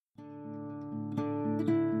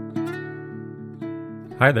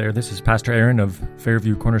Hi there, this is Pastor Aaron of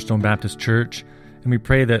Fairview Cornerstone Baptist Church, and we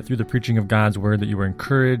pray that through the preaching of God's Word that you were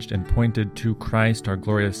encouraged and pointed to Christ, our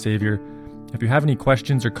glorious Savior. If you have any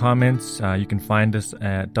questions or comments, you can find us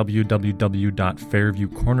at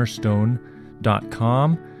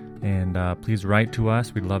www.fairviewcornerstone.com, and please write to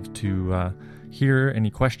us. We'd love to hear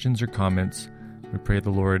any questions or comments. We pray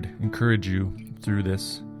the Lord encourage you through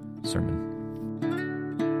this sermon.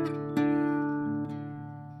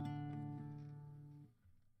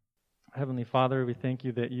 Heavenly Father, we thank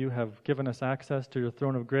you that you have given us access to your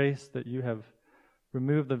throne of grace, that you have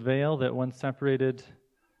removed the veil that once separated,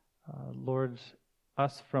 Lord,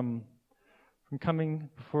 us from coming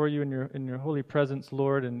before you in your holy presence,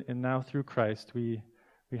 Lord, and now through Christ we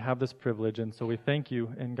have this privilege, and so we thank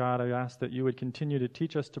you. And God, I ask that you would continue to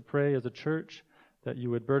teach us to pray as a church, that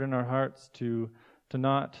you would burden our hearts to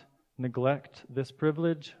not neglect this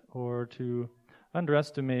privilege or to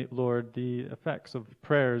underestimate, Lord, the effects of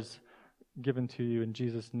prayers given to you in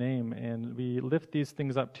Jesus' name. And we lift these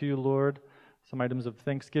things up to you, Lord, some items of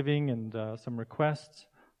thanksgiving and some requests.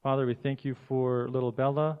 Father, we thank you for little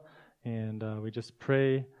Bella, and we just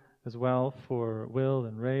pray as well for Will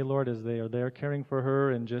and Ray, Lord, as they are there caring for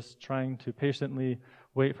her and just trying to patiently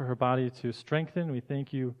wait for her body to strengthen. We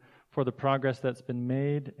thank you for the progress that's been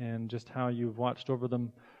made and just how you've watched over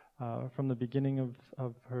them from the beginning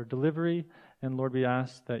of her delivery. And Lord, we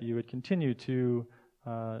ask that you would continue to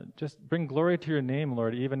just bring glory to your name,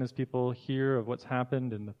 Lord, even as people hear of what's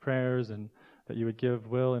happened in the prayers, and that you would give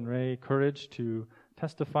Will and Ray courage to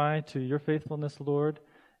testify to your faithfulness, Lord.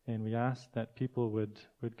 And we ask that people would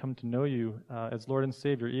come to know you as Lord and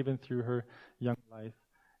Savior, even through her young life.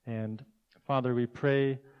 And Father, we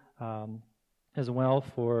pray as well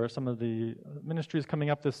for some of the ministries coming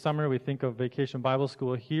up this summer. We think of Vacation Bible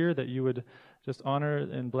School here, that you would just honor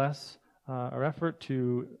and bless our effort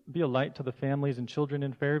to be a light to the families and children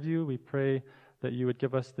in Fairview. We pray that you would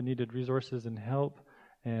give us the needed resources and help.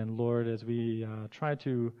 And Lord, as we try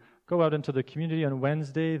to go out into the community on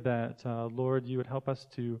Wednesday, that Lord, you would help us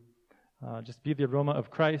to just be the aroma of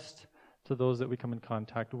Christ to those that we come in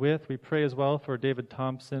contact with. We pray as well for David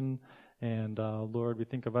Thompson, and Lord, we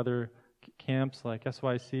think of other camps like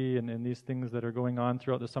SYC and these things that are going on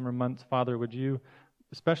throughout the summer months. Father, would you,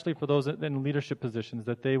 especially for those in leadership positions,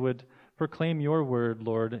 that they would proclaim your word,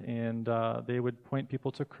 Lord, and they would point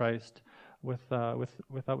people to Christ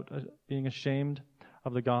without being ashamed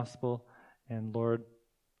of the gospel. And Lord,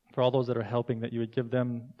 for all those that are helping, that you would give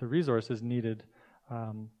them the resources needed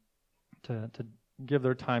to give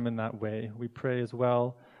their time in that way. We pray as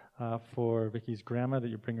well for Vicky's grandma, that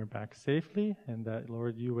you bring her back safely, and that,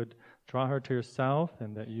 Lord, you would draw her to yourself,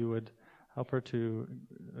 and that you would help her to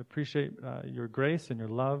appreciate your grace and your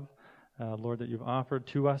love, Lord, that you've offered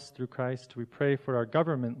to us through Christ. We pray for our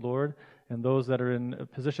government, Lord, and those that are in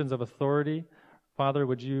positions of authority. Father,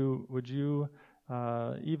 would you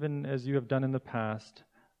even as you have done in the past,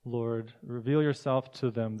 Lord, reveal yourself to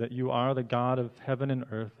them, that you are the God of heaven and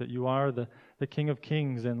earth, that you are the King of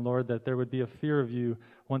kings, and Lord, that there would be a fear of you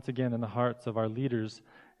once again in the hearts of our leaders.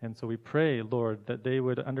 And so we pray, Lord, that they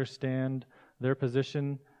would understand their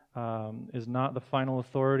position is not the final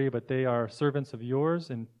authority, but they are servants of yours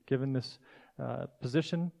and given this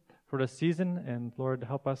position for a season. And Lord,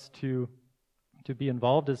 help us to be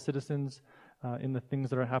involved as citizens in the things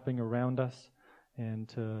that are happening around us, and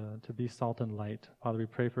to be salt and light. Father, we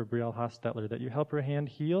pray for Brielle Hostetler, that you help her hand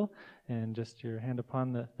heal, and just your hand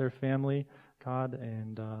upon their family, God,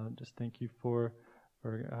 and just thank you for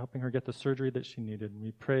helping her get the surgery that she needed. And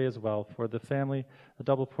we pray as well for the family, the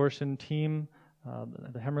Double Portion team,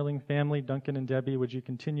 the Hemmerling family, Duncan and Debbie. Would you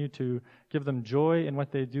continue to give them joy in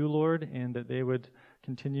what they do, Lord, and that they would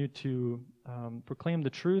continue to proclaim the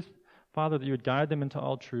truth. Father, that you would guide them into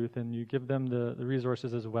all truth, and you give them the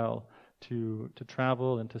resources as well to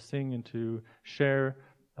travel and to sing and to share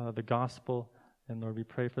the gospel. And Lord, we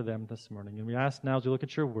pray for them this morning. And we ask now, as we look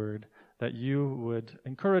at your word, that you would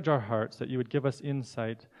encourage our hearts, that you would give us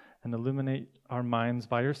insight and illuminate our minds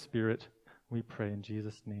by your Spirit. We pray in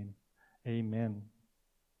Jesus' name. Amen.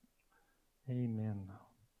 Amen.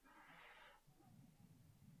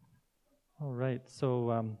 All right,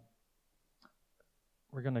 so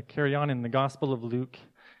we're going to carry on in the Gospel of Luke,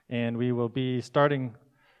 and we will be starting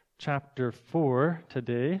chapter 4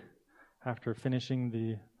 today, after finishing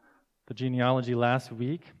the genealogy last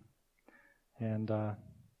week. And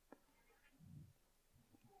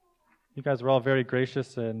you guys were all very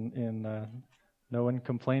gracious, and no one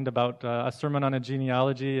complained about a sermon on a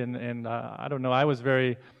genealogy, and I don't know, I was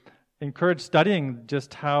very encouraged studying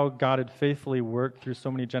just how God had faithfully worked through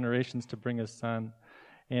so many generations to bring his son.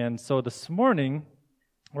 And so this morning,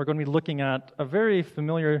 we're going to be looking at a very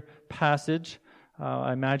familiar passage,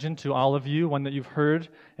 I imagine, to all of you, one that you've heard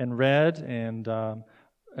and read and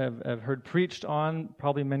have heard preached on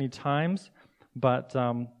probably many times, but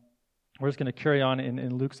we're just going to carry on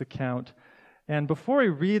in Luke's account. And before I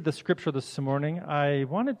read the scripture this morning, I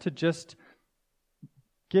wanted to just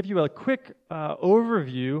give you a quick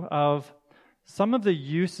overview of some of the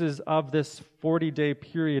uses of this 40-day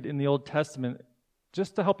period in the Old Testament,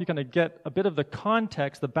 just to help you kind of get a bit of the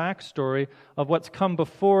context, the backstory of what's come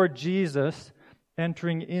before Jesus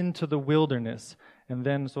entering into the wilderness. And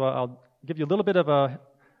then, so I'll give you a little bit of a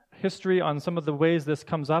history on some of the ways this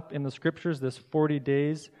comes up in the scriptures, this 40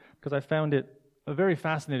 days, because I found it very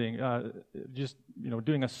fascinating, just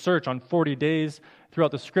doing a search on 40 days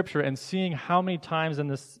throughout the scripture and seeing how many times in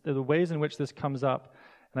the ways in which this comes up.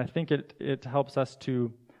 And I think it helps us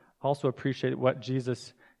to also appreciate what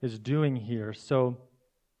Jesus is doing here. So,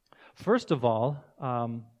 first of all,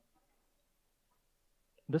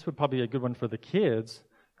 this would probably be a good one for the kids.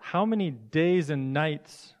 How many days and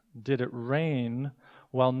nights did it rain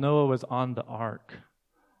while Noah was on the ark?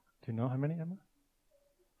 Do you know how many, Emma?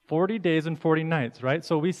 40 days and 40 nights, right?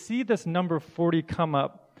 So we see this number 40 come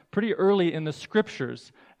up pretty early in the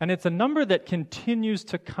scriptures, and it's a number that continues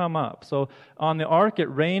to come up. So on the ark, it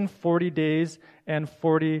rained 40 days and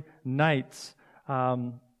 40 nights.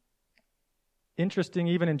 Interesting,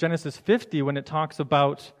 even in Genesis 50, when it talks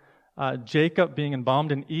about Jacob being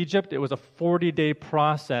embalmed in Egypt, it was a 40-day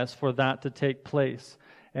process for that to take place.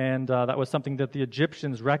 And that was something that the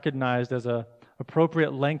Egyptians recognized as an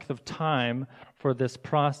appropriate length of time for this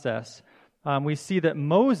process. We see that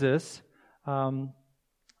Moses,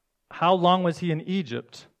 how long was he in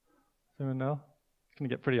Egypt? Does anyone know? It's going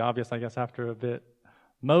to get pretty obvious, I guess, after a bit.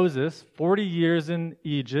 Moses, 40 years in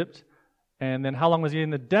Egypt, and then how long was he in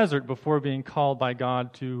the desert before being called by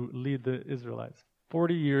God to lead the Israelites?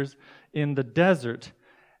 40 years in the desert.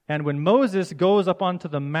 And when Moses goes up onto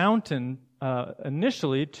the mountain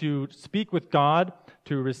initially to speak with God,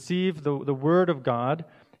 to receive the word of God,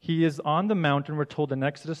 he is on the mountain, we're told in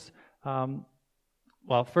Exodus,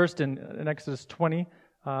 first in Exodus 20,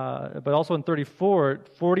 but also in 34,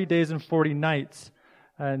 40 days and 40 nights.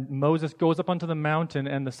 And Moses goes up onto the mountain,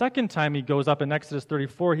 and the second time he goes up in Exodus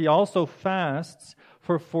 34, he also fasts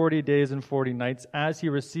for 40 days and 40 nights as he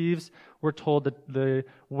receives, we're told, the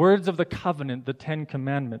words of the covenant, the 10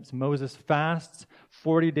 commandments. Moses fasts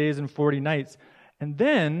 40 days and 40 nights. And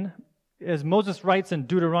then, as Moses writes in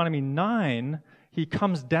Deuteronomy 9, he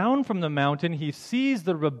comes down from the mountain, he sees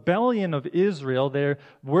the rebellion of Israel, they're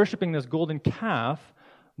worshiping this golden calf.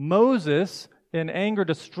 Moses, in anger,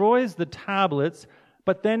 destroys the tablets.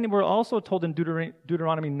 But then we're also told in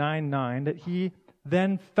Deuteronomy 9:9 that he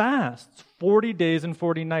then fasts 40 days and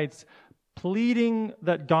 40 nights, pleading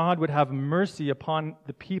that God would have mercy upon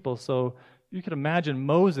the people. So you could imagine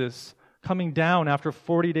Moses coming down after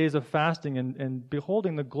 40 days of fasting and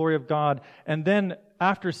beholding the glory of God, and then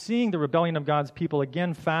after seeing the rebellion of God's people,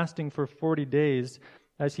 again fasting for 40 days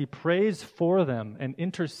as he prays for them and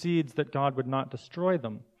intercedes that God would not destroy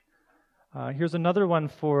them. Here's another one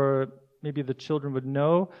for maybe the children would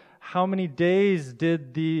know. How many days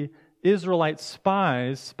did the Israelite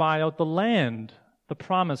spies spy out the land, the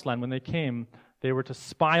promised land? When they came, they were to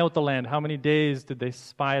spy out the land. How many days did they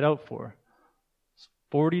spy it out for?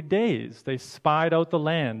 40 days. They spied out the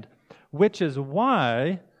land, which is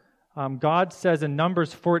why God says in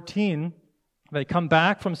Numbers 14, they come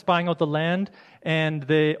back from spying out the land, and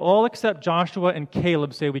they all except Joshua and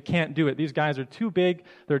Caleb say, we can't do it. These guys are too big,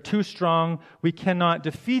 they're too strong, we cannot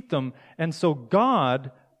defeat them. And so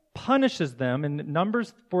God punishes them. In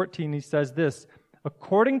Numbers 14, he says this,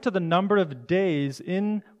 according to the number of days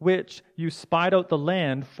in which you spied out the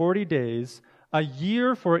land, 40 days, a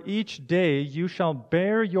year for each day you shall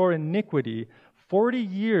bear your iniquity, 40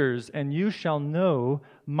 years, and you shall know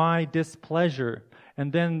my displeasure.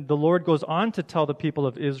 And then the Lord goes on to tell the people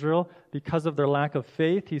of Israel, because of their lack of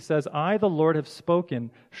faith, he says, I, the Lord, have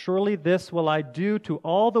spoken. Surely this will I do to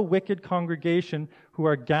all the wicked congregation who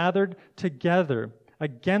are gathered together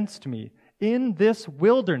against me. In this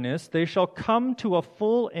wilderness they shall come to a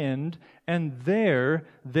full end, and there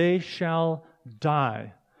they shall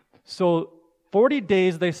die. So 40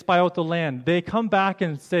 days they spy out the land. They come back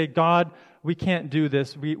and say, God, we can't do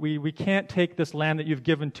this. We can't take this land that you've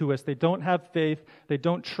given to us. They don't have faith. They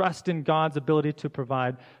don't trust in God's ability to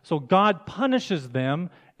provide. So God punishes them,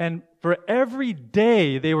 and for every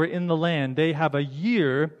day they were in the land, they have a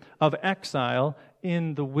year of exile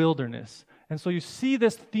in the wilderness. And so you see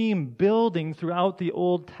this theme building throughout the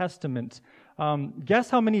Old Testament. Guess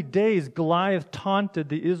how many days Goliath taunted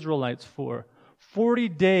the Israelites for? 40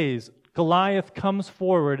 days. Goliath comes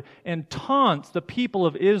forward and taunts the people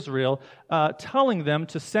of Israel, telling them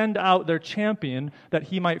to send out their champion that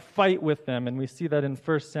he might fight with them. And we see that in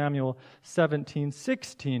 1 Samuel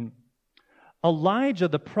 17:16. Elijah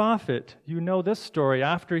the prophet, you know this story.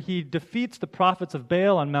 After he defeats the prophets of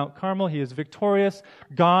Baal on Mount Carmel, he is victorious.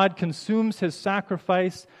 God consumes his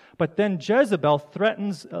sacrifice. But then Jezebel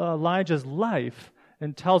threatens Elijah's life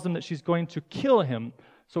and tells him that she's going to kill him.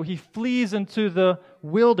 So he flees into the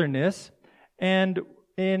wilderness. And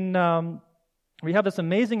we have this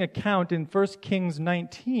amazing account in 1 Kings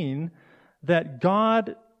 19 that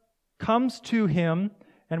God comes to him.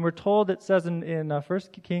 And we're told, it says in 1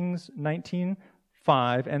 Kings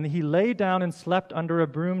 19:5, and he lay down and slept under a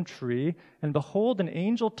broom tree, and behold, an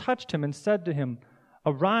angel touched him and said to him,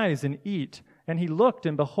 Arise and eat. And he looked,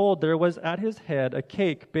 and behold, there was at his head a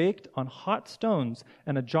cake baked on hot stones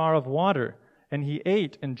and a jar of water. And he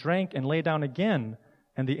ate and drank and lay down again.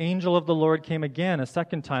 And the angel of the Lord came again a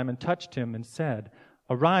second time and touched him and said,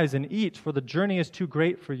 Arise and eat, for the journey is too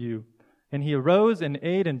great for you. And he arose and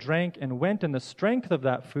ate and drank and went in the strength of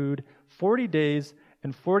that food 40 days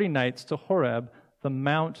and 40 nights to Horeb, the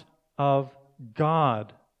mount of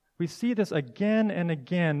God. We see this again and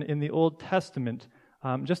again in the Old Testament.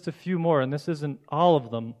 Just a few more, and this isn't all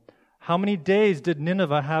of them. How many days did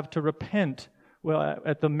Nineveh have to repent? Well,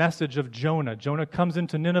 at the message of Jonah. Jonah comes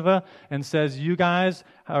into Nineveh and says, You guys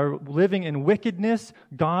are living in wickedness.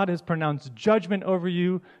 God has pronounced judgment over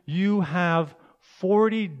you. You have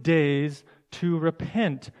 40 days to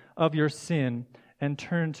repent of your sin and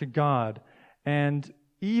turn to God. And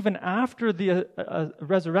even after the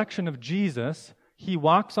resurrection of Jesus, he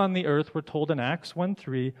walks on the earth, we're told in Acts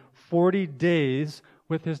 1:3, 40 days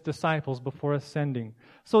with his disciples before ascending.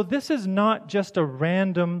 So this is not just a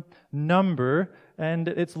random number, and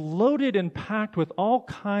it's loaded and packed with all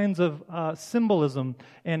kinds of symbolism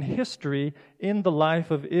and history in the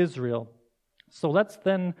life of Israel. So let's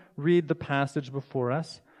then read the passage before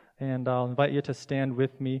us, and I'll invite you to stand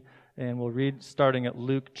with me, and we'll read starting at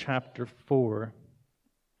Luke chapter 4.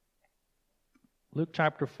 Luke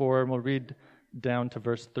chapter 4, and we'll read down to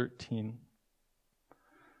verse 13.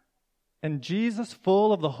 And Jesus,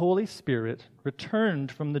 full of the Holy Spirit, returned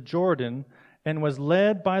from the Jordan and was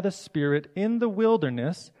led by the Spirit in the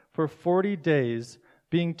wilderness for 40 days,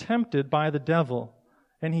 being tempted by the devil.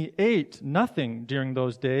 And he ate nothing during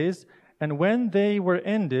those days, and when they were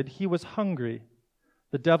ended, he was hungry.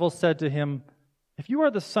 The devil said to him, If you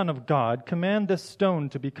are the Son of God, command this stone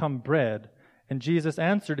to become bread. And Jesus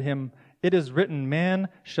answered him, It is written, Man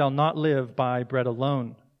shall not live by bread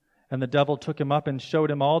alone. And the devil took him up and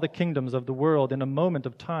showed him all the kingdoms of the world in a moment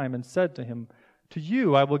of time, and said to him, To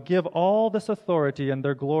you I will give all this authority and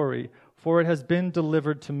their glory, for it has been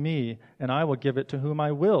delivered to me, and I will give it to whom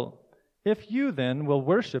I will. If you then will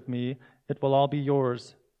worship me, it will all be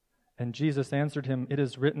yours. And Jesus answered him, It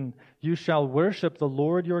is written, You shall worship the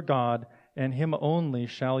Lord your God, and him only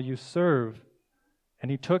shall you serve. And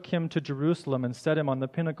he took him to Jerusalem and set him on the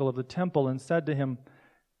pinnacle of the temple and said to him,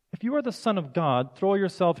 If you are the Son of God, throw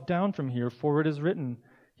yourself down from here, for it is written,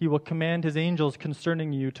 He will command His angels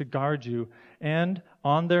concerning you to guard you, and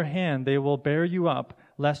on their hand they will bear you up,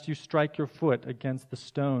 lest you strike your foot against the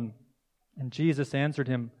stone. And Jesus answered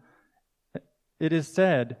him, It is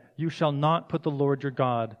said, You shall not put the Lord your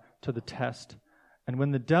God to the test. And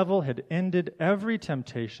when the devil had ended every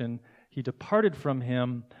temptation, he departed from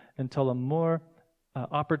him until a more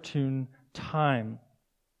opportune time.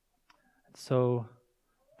 So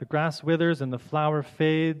the grass withers and the flower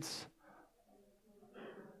fades.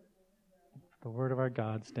 The word of our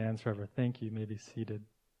God stands forever. Thank you. You may be seated.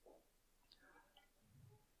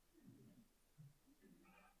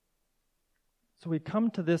 So we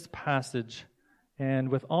come to this passage, and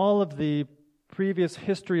with all of the previous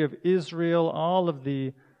history of Israel, all of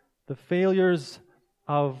the failures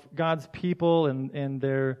of God's people and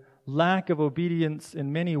their lack of obedience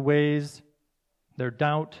in many ways, their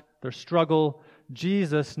doubt, their struggle,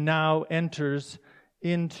 Jesus now enters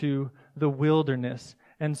into the wilderness.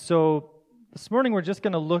 And so this morning we're just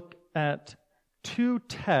going to look at two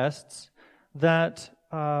tests that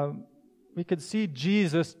we could see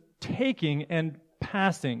Jesus taking and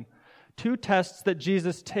passing. Two tests that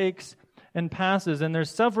Jesus takes and passes. And there's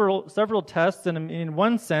several tests, and in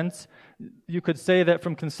one sense, you could say that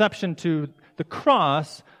from conception to the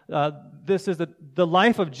cross, this is the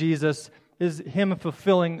life of Jesus is him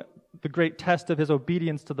fulfilling the great test of his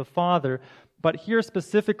obedience to the Father. But here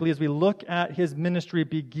specifically, as we look at his ministry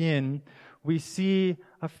begin, we see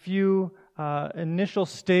a few initial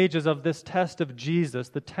stages of this test of Jesus,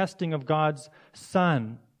 the testing of God's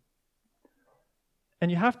Son. And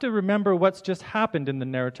you have to remember what's just happened in the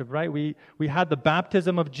narrative, right? We had the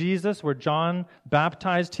baptism of Jesus where John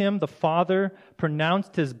baptized him. The Father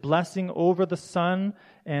pronounced his blessing over the Son,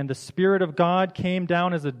 and the Spirit of God came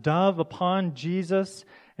down as a dove upon Jesus,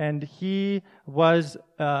 and he was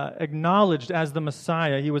acknowledged as the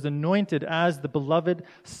Messiah. He was anointed as the beloved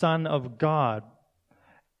Son of God.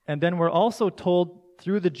 And then we're also told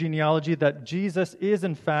through the genealogy that Jesus is,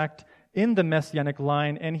 in fact, in the Messianic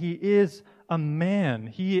line, and he is a man.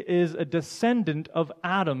 He is a descendant of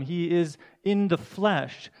Adam. He is in the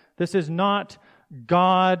flesh. This is not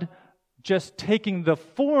God just taking the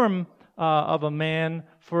form of a man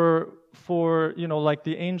for like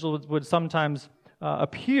the angel would sometimes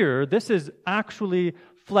appear. This is actually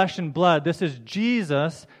flesh and blood. This is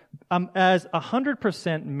Jesus as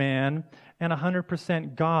 100% man and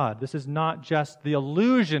 100% God. This is not just the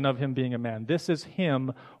illusion of him being a man. This is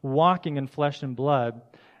him walking in flesh and blood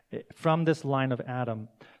from this line of Adam.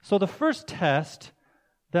 So the first test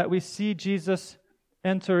that we see Jesus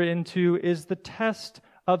enter into is the test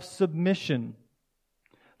of submission.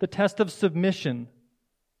 The test of submission.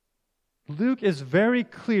 Luke is very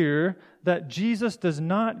clear that Jesus does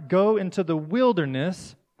not go into the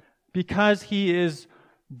wilderness because he is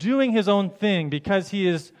doing his own thing, because he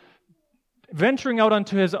is venturing out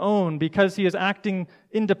onto his own, because he is acting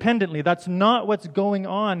independently. That's not what's going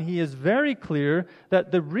on. He is very clear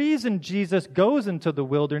that the reason Jesus goes into the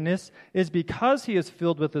wilderness is because he is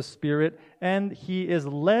filled with the Spirit and he is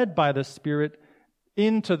led by the Spirit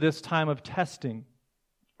into this time of testing.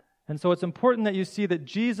 And so it's important that you see that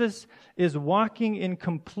Jesus is walking in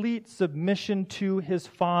complete submission to his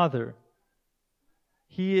Father.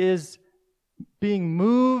 He is being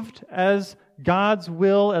moved as God's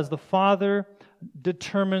will, as the Father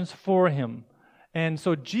determines for him. And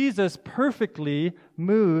so Jesus perfectly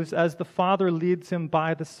moves as the Father leads him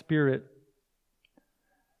by the Spirit.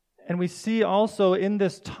 And we see also in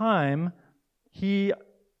this time, he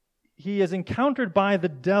is encountered by the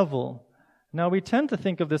devil. Now, we tend to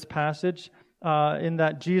think of this passage in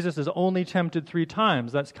that Jesus is only tempted 3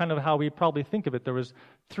 times. That's kind of how we probably think of it. There was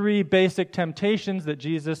 3 basic temptations that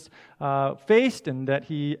Jesus faced, and that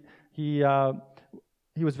he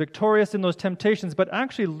was victorious in those temptations. But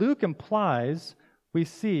actually, Luke implies, we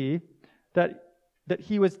see, that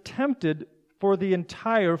he was tempted for the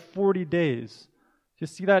entire 40 days. You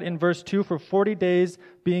see that in verse 2, for 40 days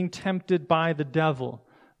being tempted by the devil.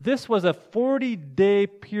 This was a 40-day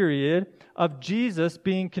period of Jesus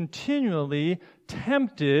being continually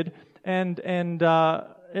tempted and in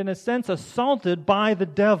a sense, assaulted by the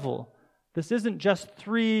devil. This isn't just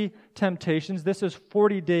 3 temptations. This is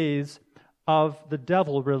 40 days of the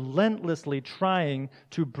devil relentlessly trying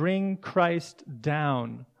to bring Christ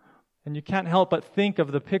down. And you can't help but think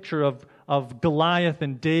of the picture of Goliath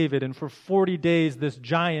and David, and for 40 days this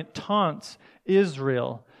giant taunts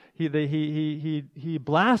Israel. He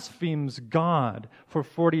blasphemes God for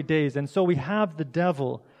 40 days. And so we have the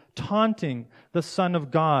devil taunting the Son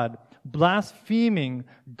of God, blaspheming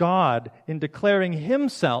God in declaring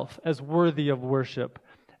himself as worthy of worship.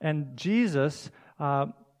 And Jesus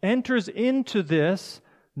enters into this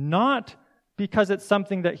not because it's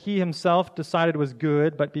something that he himself decided was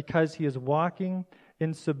good, but because he is walking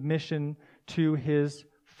in submission to his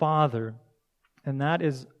Father. And that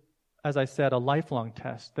is, as I said, a lifelong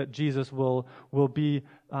test that Jesus will be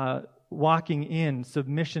walking in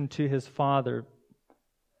submission to his Father.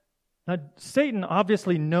 Now, Satan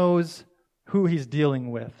obviously knows who he's dealing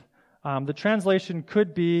with. The translation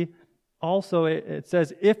could be also, it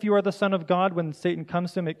says, if you are the Son of God, when Satan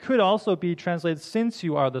comes to him. It could also be translated, since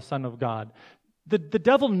you are the Son of God. The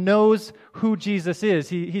devil knows who Jesus is.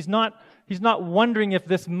 He's not wondering if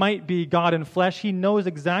this might be God in flesh. He knows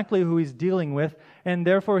exactly who he's dealing with, and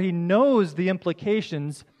therefore he knows the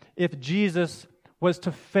implications if Jesus was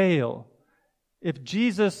to fail. If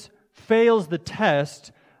Jesus fails the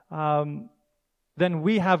test, then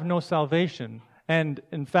we have no salvation. And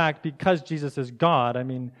in fact, because Jesus is God, I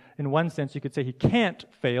mean, in one sense you could say he can't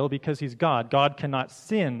fail because he's God. God cannot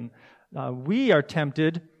sin. We are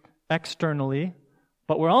tempted externally,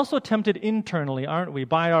 but we're also tempted internally, aren't we?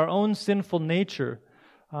 By our own sinful nature.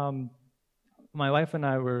 My wife and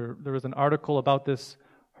I there was an article about this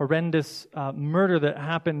horrendous murder that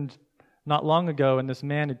happened not long ago, and this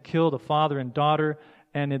man had killed a father and daughter,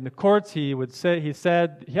 and in the courts he had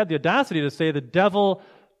the audacity to say, the devil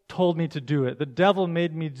told me to do it. The devil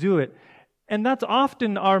made me do it. And that's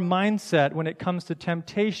often our mindset when it comes to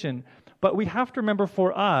temptation. But we have to remember,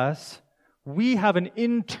 for us, we have an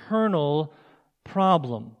internal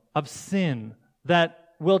problem of sin that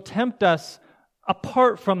will tempt us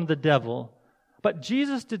apart from the devil. But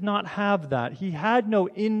Jesus did not have that. He had no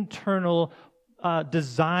internal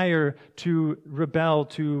desire to rebel,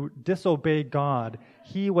 to disobey God.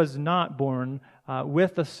 He was not born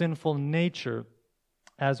with a sinful nature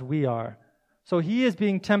as we are. So he is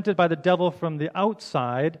being tempted by the devil from the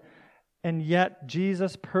outside, and yet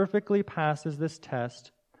Jesus perfectly passes this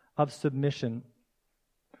test of submission.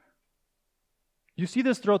 You see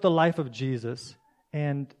this throughout the life of Jesus,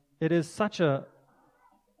 and it is such an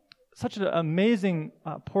amazing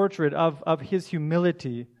portrait of his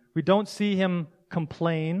humility. We don't see him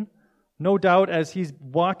complain. No doubt as he's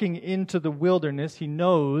walking into the wilderness, he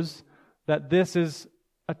knows that this is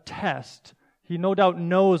a test. He no doubt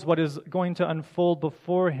knows what is going to unfold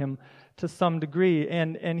before him to some degree,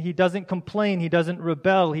 and he doesn't complain, he doesn't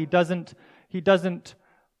rebel, he doesn't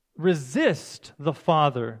resist the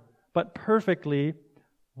Father, but perfectly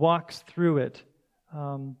walks through it.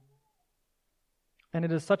 And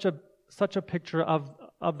it is such a picture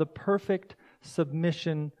of the perfect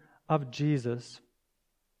submission of Jesus.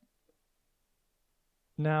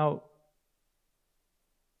 Now,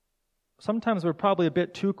 sometimes we're probably a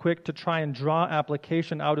bit too quick to try and draw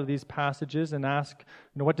application out of these passages and ask,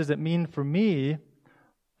 what does it mean for me?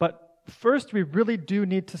 But first, we really do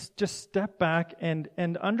need to just step back and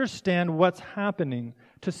understand what's happening,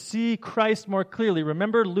 to see Christ more clearly.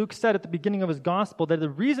 Remember, Luke said at the beginning of his gospel that the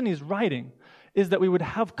reason he's writing is that we would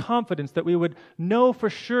have confidence, that we would know for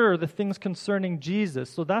sure the things concerning Jesus.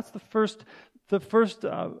 So that's the first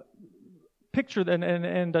picture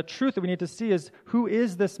and a truth that we need to see is, who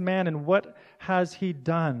is this man and what has he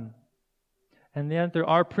done? And then there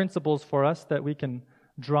are principles for us that we can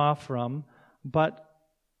draw from, but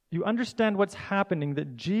you understand what's happening,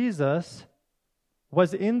 that Jesus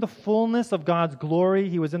was in the fullness of God's glory.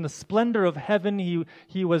 He was in the splendor of heaven.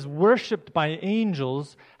 He was worshipped by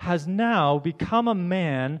angels, has now become a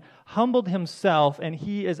man, humbled himself, and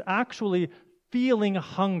he is actually feeling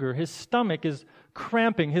hunger. His stomach is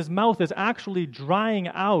cramping. His mouth is actually drying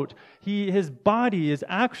out. His body is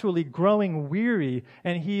actually growing weary,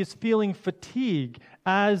 and he is feeling fatigue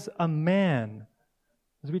as a man.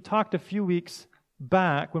 As we talked a few weeks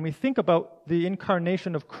back, when we think about the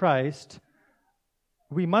incarnation of Christ,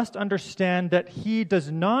 we must understand that he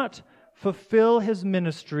does not fulfill his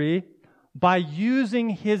ministry by using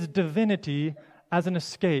his divinity as an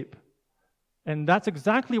escape. And that's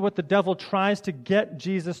exactly what the devil tries to get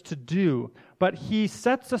Jesus to do. But he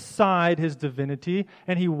sets aside his divinity,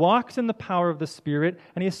 and he walks in the power of the Spirit,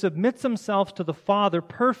 and he submits himself to the Father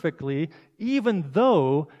perfectly, even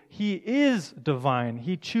though he is divine.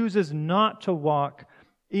 He chooses not to walk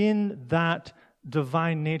in that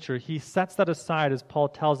divine nature. He sets that aside, as Paul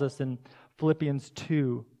tells us in Philippians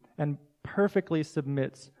 2, and perfectly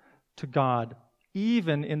submits to God,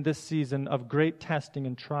 even in this season of great testing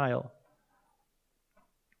and trial.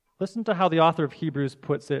 Listen to how the author of Hebrews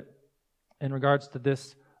puts it in regards to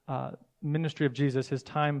this ministry of Jesus, his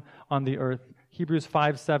time on the earth. Hebrews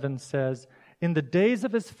 5:7 says, "In the days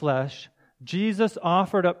of his flesh, Jesus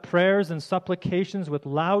offered up prayers and supplications with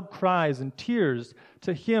loud cries and tears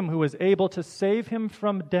to him who was able to save him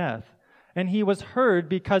from death, and he was heard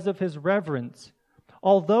because of his reverence.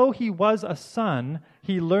 Although he was a son,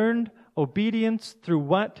 he learned obedience through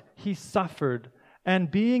what he suffered,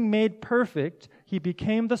 and being made perfect, he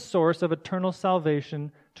became the source of eternal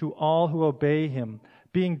salvation to all who obey him,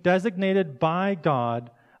 being designated by God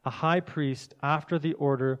a high priest after the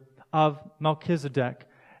order of Melchizedek."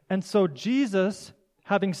 And so Jesus,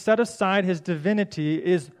 having set aside his divinity,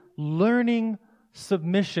 is learning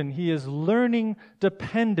submission. He is learning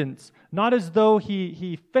dependence, not as though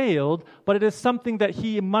he failed, but it is something that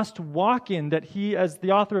he must walk in, that he, as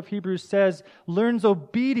the author of Hebrews says, learns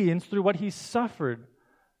obedience through what he suffered.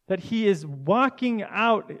 That he is walking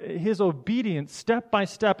out his obedience step by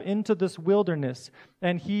step into this wilderness,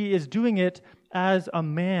 and he is doing it as a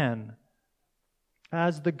man,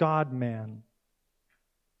 as the God-man.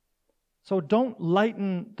 So don't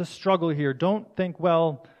lighten the struggle here. Don't think,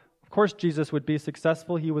 well, of course Jesus would be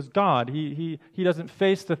successful. He was God. He doesn't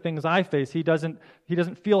face the things I face. He doesn't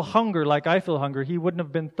feel hunger like I feel hunger. He wouldn't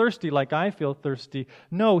have been thirsty like I feel thirsty.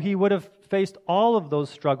 No, he would have faced all of those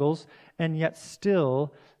struggles, and yet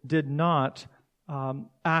still did not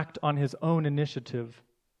act on his own initiative.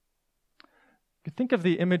 You think of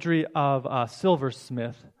the imagery of a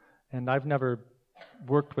silversmith, and I've never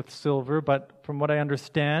worked with silver, but from what I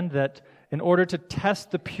understand, that in order to test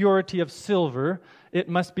the purity of silver, it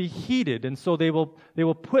must be heated, and so they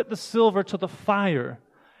will put the silver to the fire,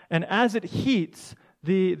 and as it heats,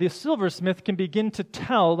 the silversmith can begin to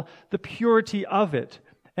tell the purity of it.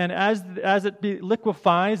 And as it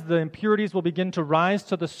liquefies, the impurities will begin to rise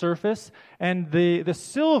to the surface, and the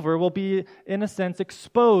silver will be, in a sense,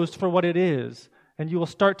 exposed for what it is. And you will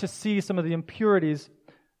start to see some of the impurities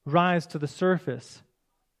rise to the surface.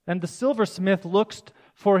 And the silversmith looks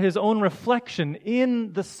for his own reflection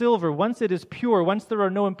in the silver. Once it is pure, once there are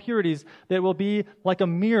no impurities, that will be like a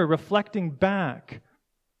mirror reflecting back.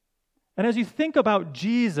 And as you think about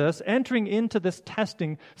Jesus entering into this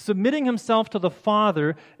testing, submitting himself to the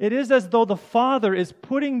Father, it is as though the Father is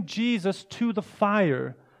putting Jesus to the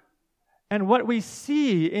fire. And what we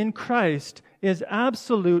see in Christ is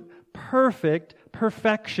absolute, perfect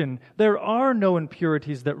perfection. There are no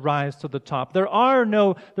impurities that rise to the top. There are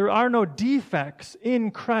no defects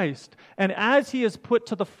in Christ. And as he is put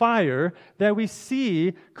to the fire, that we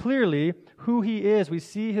see clearly who he is. We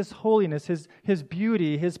see his holiness, his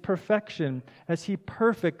beauty, his perfection, as he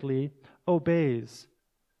perfectly obeys.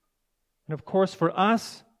 And of course, for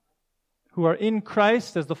us who are in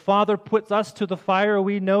Christ, as the Father puts us to the fire,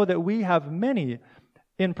 we know that we have many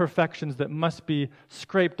imperfections that must be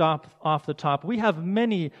scraped off the top. We have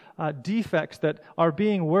many defects that are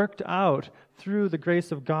being worked out through the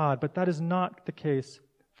grace of God, but that is not the case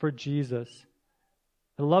for Jesus.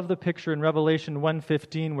 I love the picture in Revelation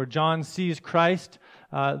 1:15 where John sees Christ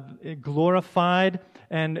glorified,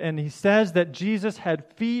 and he says that Jesus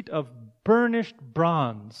had feet of burnished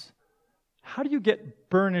bronze. How do you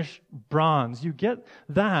get burnished bronze? You get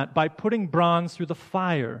that by putting bronze through the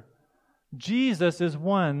fire. Jesus is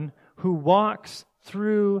one who walks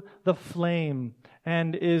through the flame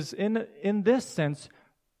and is, in this sense,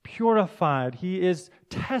 purified. He is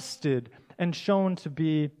tested and shown to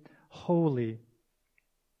be holy.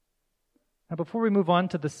 Now, before we move on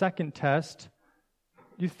to the second test,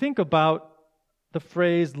 you think about the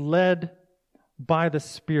phrase, led by the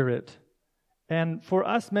Spirit. And for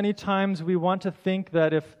us, many times we want to think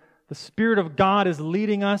that if the Spirit of God is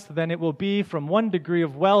leading us, then it will be from one degree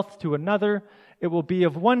of wealth to another. It will be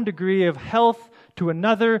of one degree of health to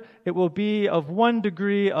another. It will be of one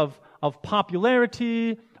degree of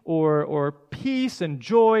popularity or peace and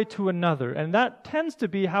joy to another. And that tends to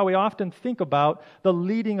be how we often think about the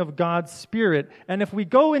leading of God's Spirit. And if we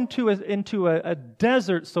go into a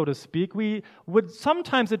desert, so to speak, we would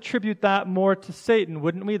sometimes attribute that more to Satan,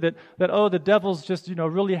 wouldn't we? That the devil's just,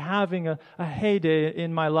 really having a heyday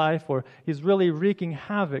in my life, or he's really wreaking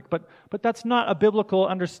havoc. But that's not a biblical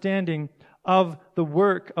understanding of the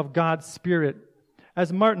work of God's Spirit.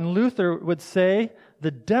 As Martin Luther would say,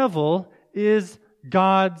 the devil is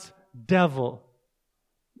God's devil.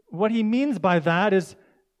 What he means by that is,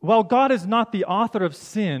 while God is not the author of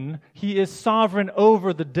sin, he is sovereign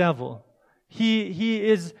over the devil. He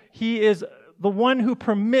is the one who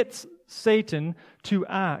permits Satan to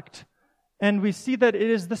act. And we see that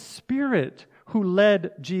it is the Spirit who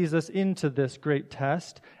led Jesus into this great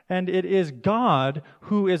test, and it is God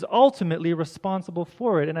who is ultimately responsible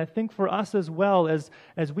for it. And I think for us as well,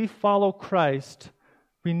 as we follow Christ,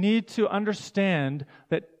 we need to understand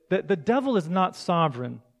that the devil is not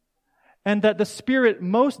sovereign, and that the Spirit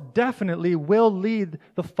most definitely will lead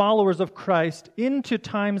the followers of Christ into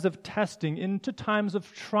times of testing, into times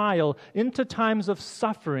of trial, into times of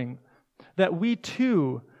suffering, that we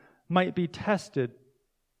too might be tested.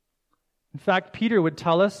 In fact, Peter would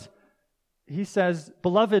tell us, he says,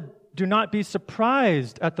 "Beloved, do not be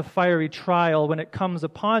surprised at the fiery trial when it comes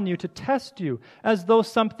upon you to test you, as though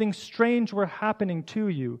something strange were happening to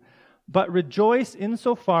you. But rejoice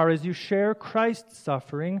insofar as you share Christ's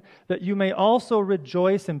suffering, that you may also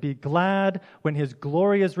rejoice and be glad when his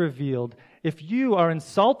glory is revealed. If you are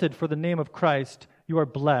insulted for the name of Christ, you are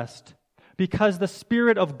blessed, because the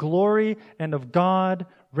Spirit of glory and of God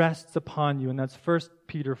rests upon you." And that's 1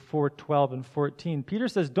 Peter 4:12 and 14. Peter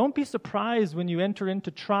says, don't be surprised when you enter into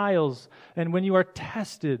trials and when you are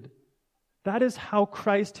tested. That is how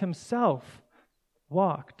Christ himself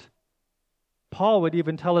walked. Paul would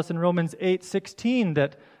even tell us in Romans 8:16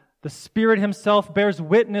 that the Spirit himself bears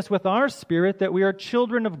witness with our spirit that we are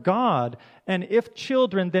children of God, and if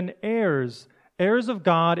children, then heirs, heirs of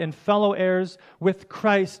God and fellow heirs with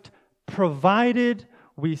Christ, provided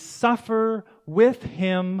we suffer with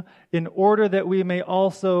him in order that we may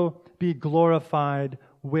also be glorified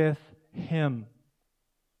with him.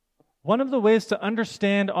 One of the ways to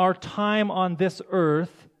understand our time on this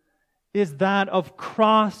earth is that of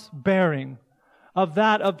cross-bearing, of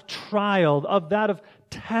that of trial, of that of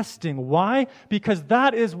testing. Why? Because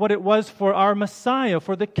that is what it was for our Messiah,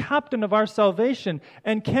 for the captain of our salvation.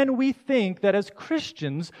 And can we think that as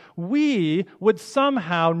Christians, we would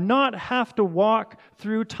somehow not have to walk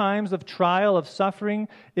through times of trial, of suffering,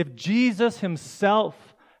 if Jesus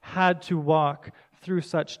himself had to walk through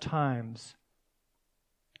such times.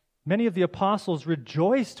 Many of the apostles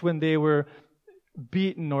rejoiced when they were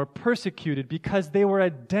beaten or persecuted because they were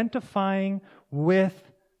identifying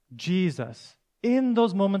with Jesus in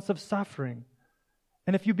those moments of suffering.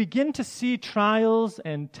 And if you begin to see trials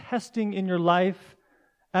and testing in your life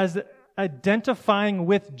as identifying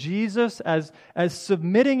with Jesus, as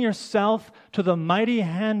submitting yourself to the mighty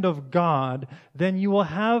hand of God, then you will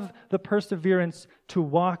have the perseverance to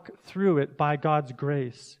walk through it by God's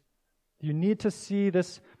grace. You need to see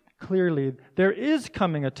this clearly. There is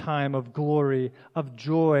coming a time of glory, of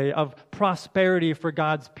joy, of prosperity for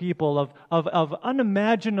God's people, of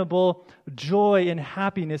unimaginable joy and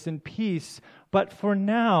happiness and peace. But for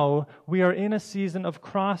now, we are in a season of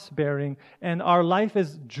cross-bearing, and our life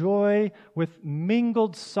is joy with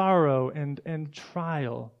mingled sorrow and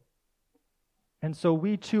trial. And so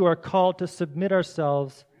we too are called to submit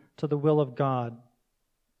ourselves to the will of God.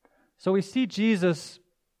 So we see Jesus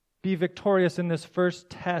be victorious in this first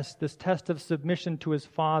test, this test of submission to his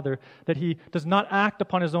Father, that he does not act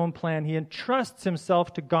upon his own plan. He entrusts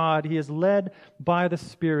himself to God. He is led by the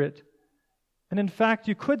Spirit. And in fact,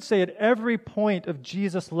 you could say at every point of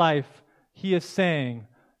Jesus' life, he is saying,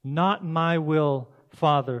 "Not my will,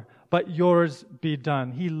 Father, but yours be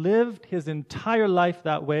done." He lived his entire life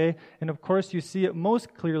that way. And of course, you see it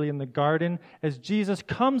most clearly in the garden as Jesus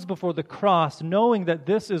comes before the cross, knowing that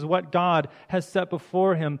this is what God has set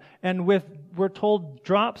before him. And with, we're told,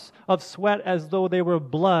 drops of sweat as though they were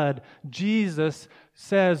blood, Jesus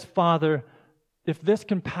says, "Father, if this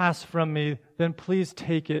can pass from me, then please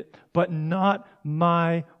take it. But not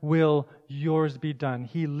my will, yours be done."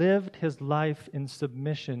 He lived his life in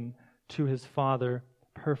submission to his Father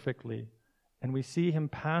perfectly. And we see him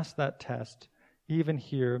pass that test, even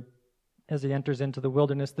here, as he enters into the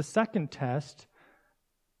wilderness. The second test,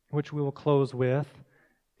 which we will close with,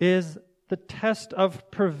 is the test of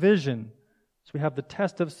provision. So we have the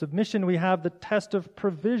test of submission, we have the test of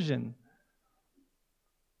provision.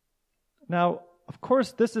 Now, of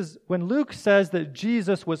course, this is when Luke says that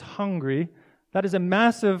Jesus was hungry, that is a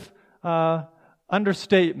massive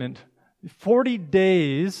understatement. 40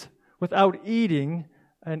 days without eating,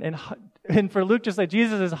 and for Luke to say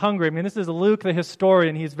Jesus is hungry, I mean, this is Luke, the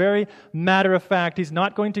historian. He's very matter of fact. He's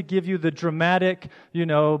not going to give you the dramatic,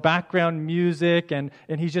 background music, and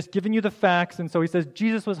he's just giving you the facts. And so he says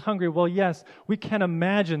Jesus was hungry. Well, yes, we can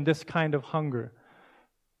imagine this kind of hunger.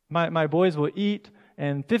 My boys will eat,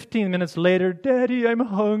 and 15 minutes later, "Daddy, I'm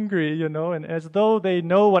hungry," and as though they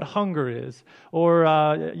know what hunger is. Or,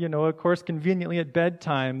 of course, conveniently at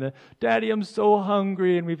bedtime, "Daddy, I'm so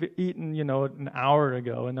hungry," and we've eaten, an hour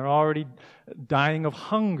ago, and they're already dying of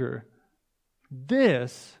hunger.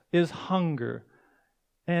 This is hunger.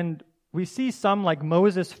 And we see some, like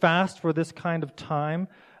Moses, fast for this kind of time.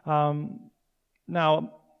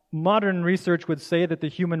 Now, modern research would say that the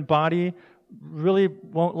human body really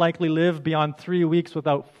won't likely live beyond 3 weeks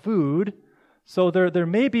without food. So there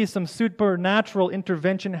may be some supernatural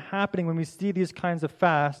intervention happening when we see these kinds of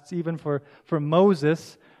fasts, even for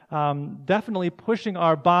Moses, definitely pushing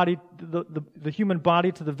our body, the human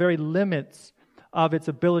body, to the very limits of its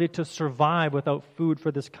ability to survive without food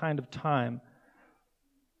for this kind of time.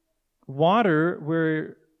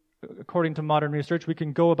 Water, according to modern research, we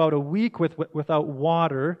can go about a week without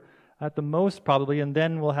water, at the most probably, and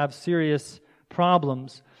then we'll have serious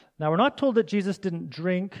problems. Now, we're not told that Jesus didn't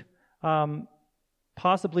drink,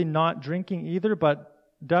 possibly not drinking either, but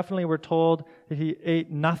definitely we're told that he ate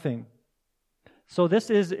nothing. So this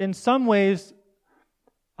is, in some ways,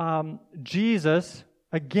 Jesus,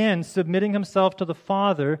 again, submitting himself to the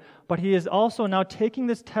Father, but he is also now taking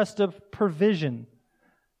this test of provision,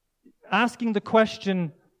 asking the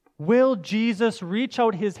question, will Jesus reach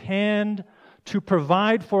out his hand to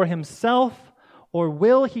provide for himself, or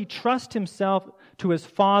will he trust himself to his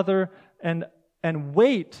Father and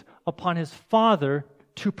wait upon his Father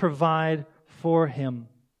to provide for him?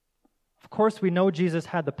 Of course, we know Jesus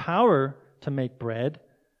had the power to make bread.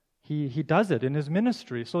 He does it in his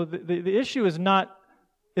ministry. So the issue is not,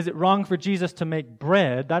 is it wrong for Jesus to make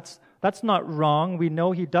bread? That's not wrong. We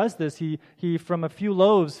know he does this. He from a few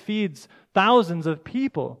loaves feeds thousands of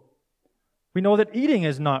people. We know that eating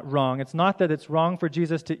is not wrong. It's not that it's wrong for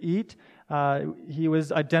Jesus to eat. He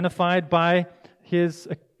was identified by his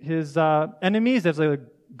enemies as a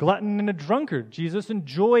glutton and a drunkard. Jesus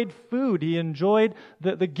enjoyed food. He enjoyed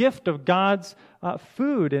the gift of God's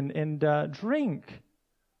food and drink.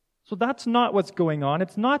 So that's not what's going on.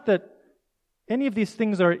 It's not that any of these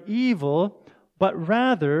things are evil, but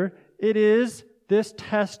rather it is this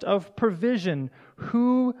test of provision.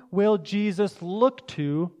 Who will Jesus look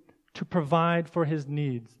to to provide for his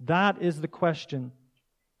needs? That is the question.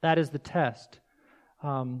 That is the test.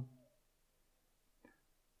 And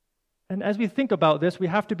as we think about this, we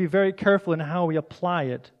have to be very careful in how we apply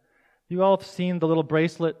it. You all have seen the little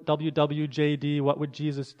bracelet, WWJD, what would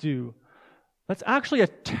Jesus do? That's actually a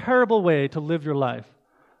terrible way to live your life.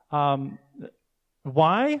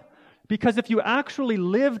 Why? Because if you actually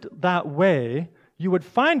lived that way, you would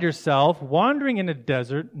find yourself wandering in a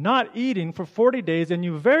desert, not eating for 40 days, and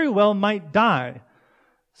you very well might die.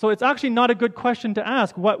 So it's actually not a good question to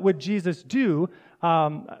ask, what would Jesus do?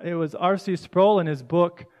 It was R.C. Sproul in his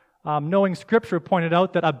book, Knowing Scripture, pointed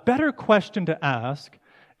out that a better question to ask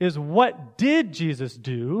is, what did Jesus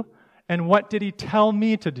do, and what did he tell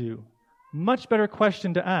me to do? Much better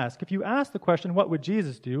question to ask. If you ask the question, what would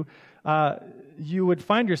Jesus do, you would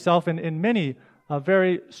find yourself in many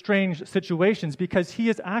very strange situations, because he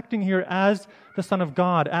is acting here as the Son of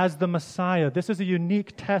God, as the Messiah. This is a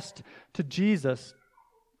unique test to Jesus.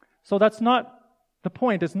 So that's not the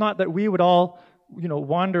point. It's not that we would all,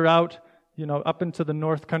 wander out, up into the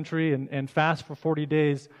North Country and fast for 40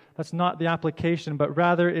 days. That's not the application, but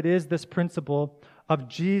rather it is this principle of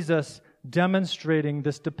Jesus demonstrating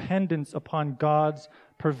this dependence upon God's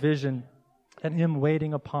provision and him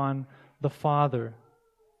waiting upon the Father.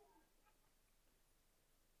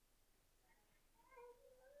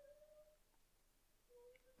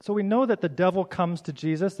 So we know that the devil comes to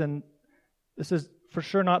Jesus, and this is for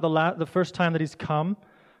sure not the first time that he's come.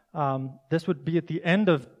 This would be at the end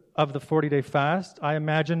of the 40-day fast. I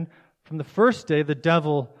imagine from the first day the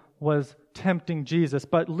devil was tempting Jesus.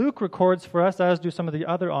 But Luke records for us, as do some of the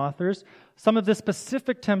other authors, some of the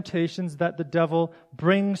specific temptations that the devil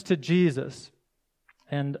brings to Jesus.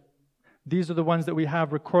 And these are the ones that we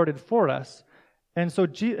have recorded for us. And so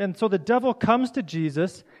the devil comes to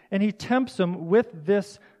Jesus, and he tempts him with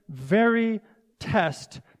this very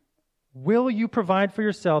test. Will you provide for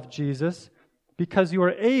yourself, Jesus, because you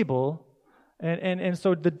are able? And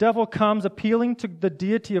so the devil comes appealing to the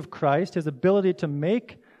deity of Christ, his ability to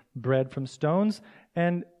make bread from stones,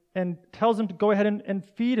 and tells him to go ahead and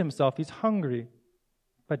feed himself. He's hungry.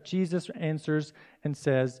 But Jesus answers and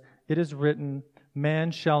says, "It is written,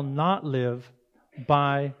 man shall not live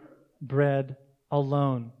by bread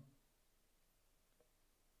alone."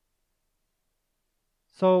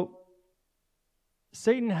 So,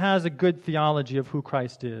 Satan has a good theology of who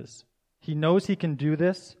Christ is. He knows he can do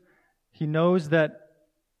this. He knows that,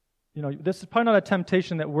 this is probably not a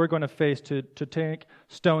temptation that we're going to face to take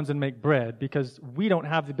stones and make bread, because we don't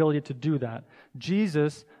have the ability to do that.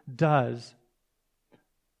 Jesus does.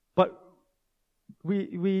 But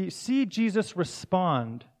we see Jesus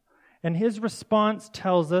respond, and his response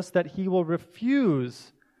tells us that he will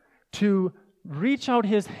refuse to reach out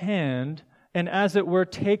his hand and, as it were,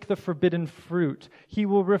 take the forbidden fruit. He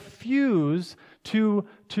will refuse to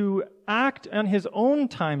act on his own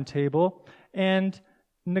timetable and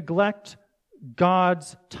neglect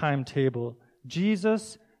God's timetable.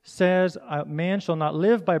 Jesus says, man shall not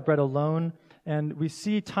live by bread alone. And we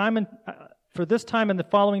see for this time and the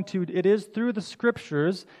following two, it is through the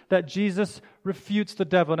Scriptures that Jesus refutes the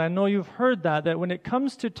devil. And I know you've heard that when it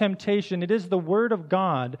comes to temptation, it is the Word of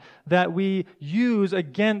God that we use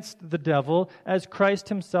against the devil, as Christ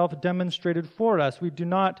himself demonstrated for us. We do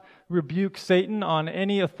not rebuke Satan on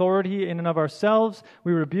any authority in and of ourselves.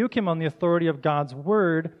 We rebuke him on the authority of God's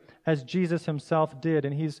Word, as Jesus himself did.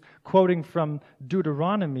 And he's quoting from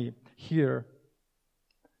Deuteronomy here.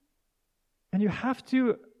 And you have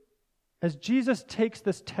to, as Jesus takes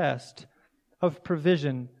this test of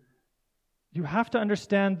provision, you have to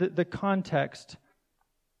understand the context.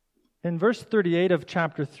 In verse 38 of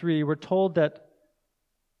chapter 3, we're told that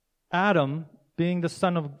Adam being the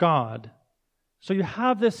son of God. So you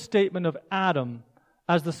have this statement of Adam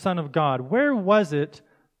as the son of God. Where was it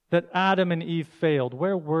that Adam and Eve failed?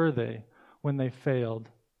 Where were they when they failed?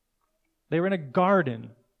 They were in a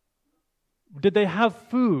garden. Did they have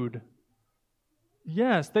food?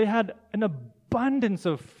 Yes, they had an abundance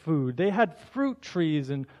of food. They had fruit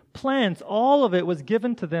trees and plants. All of it was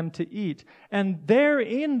given to them to eat. And there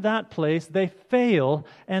in that place, they fail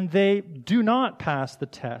and they do not pass the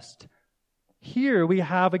test. Here we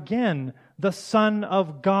have again the Son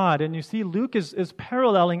of God. And you see, Luke is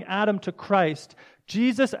paralleling Adam to Christ.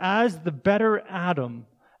 Jesus as the better Adam,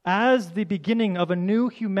 as the beginning of a new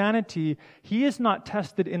humanity. He is not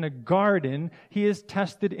tested in a garden. He is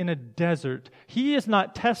tested in a desert. He is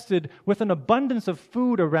not tested with an abundance of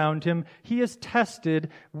food around him. He is tested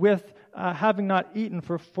with having not eaten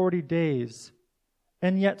for 40 days.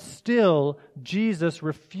 And yet still, Jesus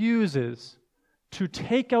refuses to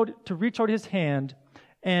reach out his hand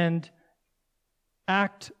and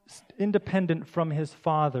act independent from his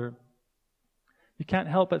Father. You can't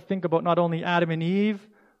help but think about not only Adam and Eve,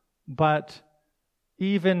 but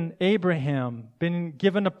even Abraham, being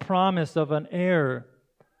given a promise of an heir,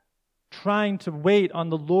 trying to wait on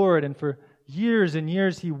the Lord, and for years and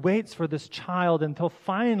years he waits for this child until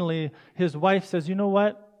finally his wife says, "You know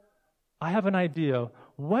what? I have an idea.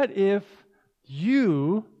 What if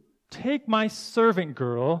you take my servant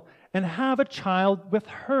girl and have a child with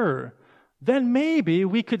her? Then maybe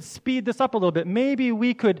we could speed this up a little bit. Maybe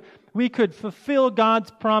we could fulfill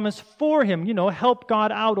God's promise for him, help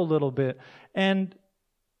God out a little bit." And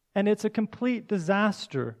it's a complete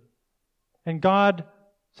disaster. And God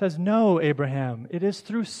says, "No, Abraham, it is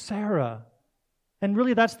through Sarah." And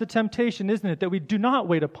really that's the temptation, isn't it? That we do not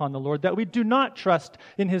wait upon the Lord, that we do not trust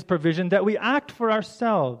in his provision, that we act for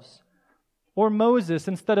ourselves. Or Moses,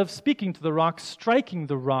 instead of speaking to the rock, striking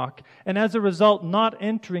the rock, and as a result not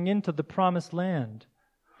entering into the promised land.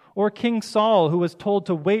 Or King Saul, who was told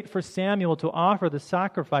to wait for Samuel to offer the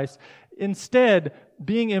sacrifice, instead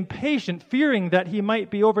being impatient, fearing that he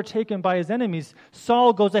might be overtaken by his enemies,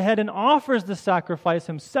 Saul goes ahead and offers the sacrifice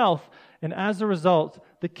himself, and as a result,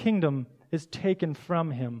 the kingdom is taken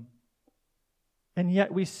from him. And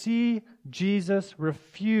yet we see Jesus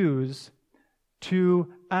refuse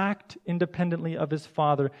to act independently of his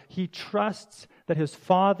Father. He trusts that his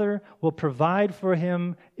Father will provide for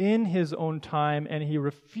him in his own time, and he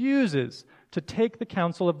refuses to take the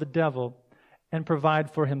counsel of the devil and provide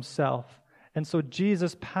for himself. And so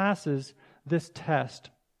Jesus passes this test.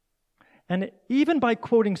 And even by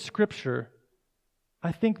quoting Scripture,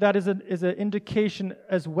 I think that is an indication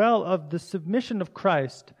as well of the submission of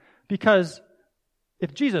Christ, because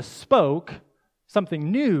if Jesus spoke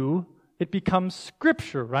something new, it becomes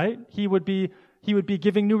Scripture, right? He would be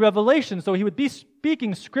giving new revelation, so he would be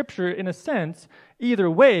speaking Scripture in a sense either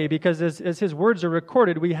way, because as his words are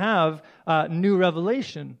recorded, we have new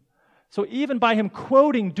revelation. So even by him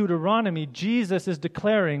quoting Deuteronomy, Jesus is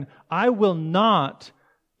declaring, "I will not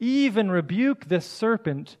even rebuke this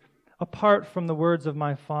serpent apart from the words of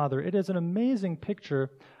my Father." It is an amazing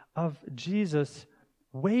picture of Jesus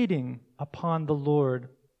waiting upon the Lord,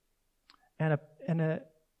 and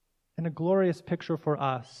a glorious picture for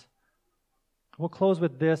us. We'll close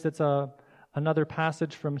with this. It's another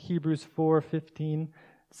passage from Hebrews 4:15.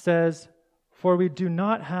 It says, "For we do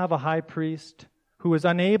not have a high priest who is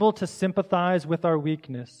unable to sympathize with our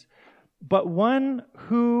weakness, but one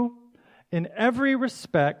who in every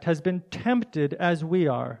respect has been tempted as we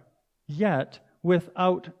are, yet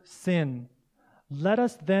without sin. Let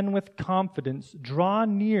us then with confidence draw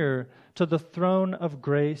near to the throne of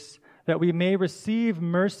grace, that we may receive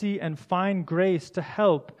mercy and find grace to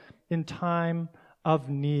help in time of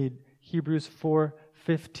need." Hebrews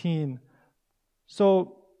 4:15.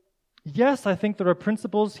 So, yes, I think there are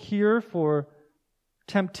principles here for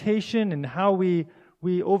temptation and how we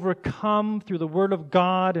overcome through the Word of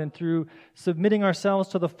God and through submitting ourselves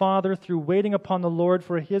to the Father, through waiting upon the Lord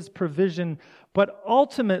for his provision. But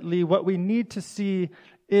ultimately, what we need to see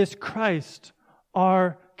is Christ,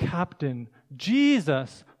 our captain.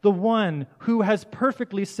 Jesus, the one who has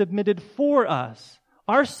perfectly submitted for us.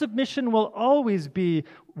 Our submission will always be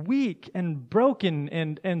weak and broken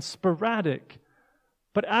and sporadic.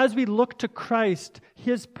 But as we look to Christ,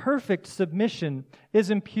 his perfect submission is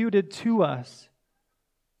imputed to us.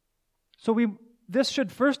 So this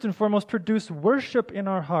should first and foremost produce worship in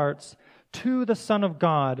our hearts to the Son of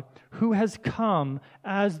God, who has come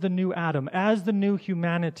as the new Adam, as the new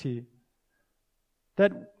humanity.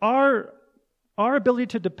 That our ability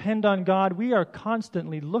to depend on God, we are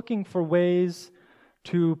constantly looking for ways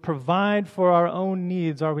to provide for our own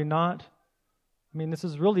needs, are we not? I mean, this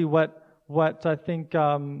is really what I think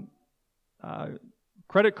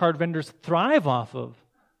credit card vendors thrive off of.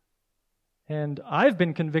 And I've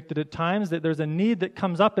been convicted at times that there's a need that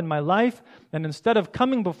comes up in my life, and instead of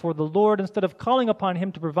coming before the Lord, instead of calling upon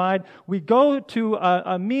him to provide, we go to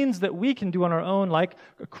a means that we can do on our own, like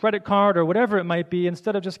a credit card or whatever it might be,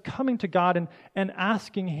 instead of just coming to God and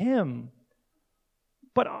asking him.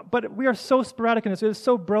 But we are so sporadic in this. It is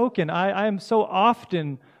so broken. I am so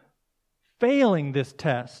often failing this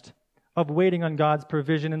test of waiting on God's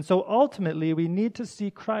provision. And so ultimately, we need to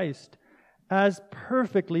see Christ as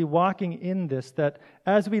perfectly walking in this, that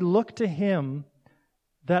as we look to him,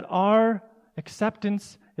 that our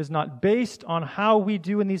acceptance is not based on how we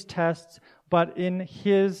do in these tests, but in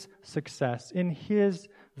his success, in his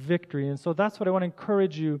victory. And so that's what I want to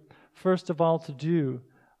encourage you, first of all, to do.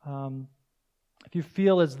 If you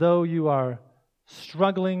feel as though you are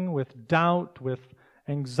struggling with doubt, with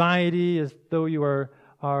anxiety, as though you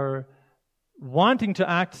are wanting to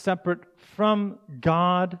act separate from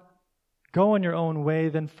God, go in your own way,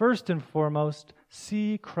 then first and foremost,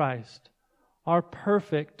 see Christ, our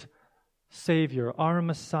perfect Savior, our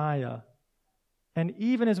Messiah. And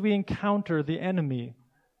even as we encounter the enemy,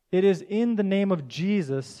 it is in the name of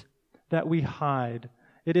Jesus that we hide.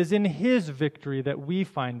 It is in His victory that we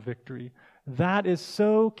find victory. That is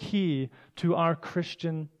so key to our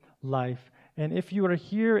Christian life. And if you are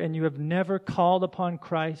here and you have never called upon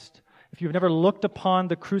Christ, if you've never looked upon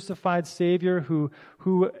the crucified Savior who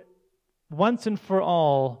once and for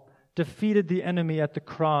all defeated the enemy at the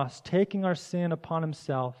cross, taking our sin upon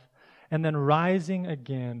Himself, and then rising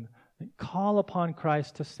again, call upon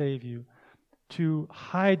Christ to save you, to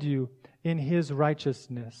hide you in His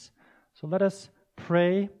righteousness. So let us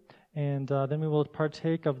pray, and then we will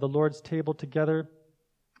partake of the Lord's table together,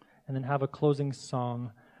 and then have a closing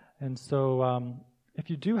song. And so if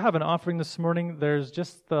you do have an offering this morning, there's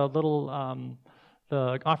just the little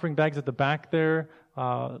the offering bags at the back there.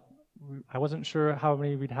 I wasn't sure how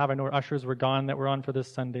many we'd have. I know our ushers were gone that were on for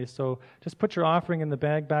this Sunday. So just put your offering in the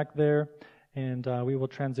bag back there, and we will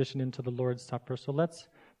transition into the Lord's Supper. So let's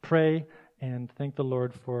pray and thank the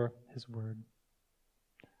Lord for His word.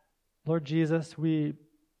 Lord Jesus, we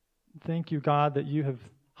thank you, God, that you have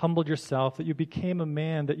humbled yourself, that you became a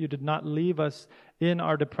man, that you did not leave us in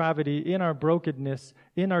our depravity, in our brokenness,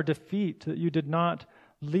 in our defeat, that you did not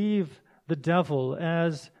leave the devil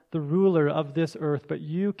as the ruler of this earth, but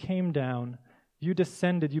you came down, you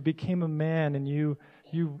descended, you became a man, and you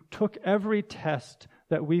took every test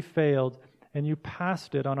that we failed, and you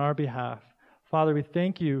passed it on our behalf. Father, we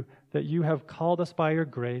thank you that you have called us by your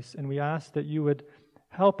grace, and we ask that you would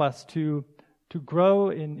help us to grow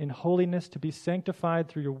in holiness, to be sanctified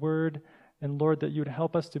through your word, and Lord, that you would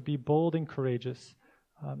help us to be bold and courageous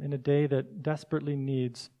in a day that desperately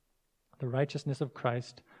needs the righteousness of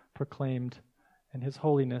Christ proclaimed and His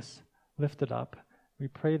holiness lifted up. We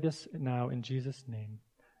pray this now in Jesus' name.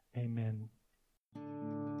 Amen.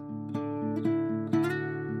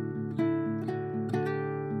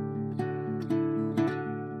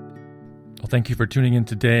 Well, thank you for tuning in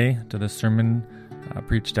today to this sermon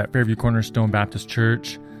preached at Fairview Cornerstone Baptist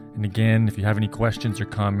Church. And again, if you have any questions or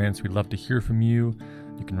comments, we'd love to hear from you.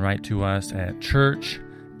 You can write to us at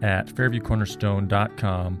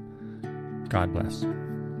church@fairviewcornerstone.com. God bless.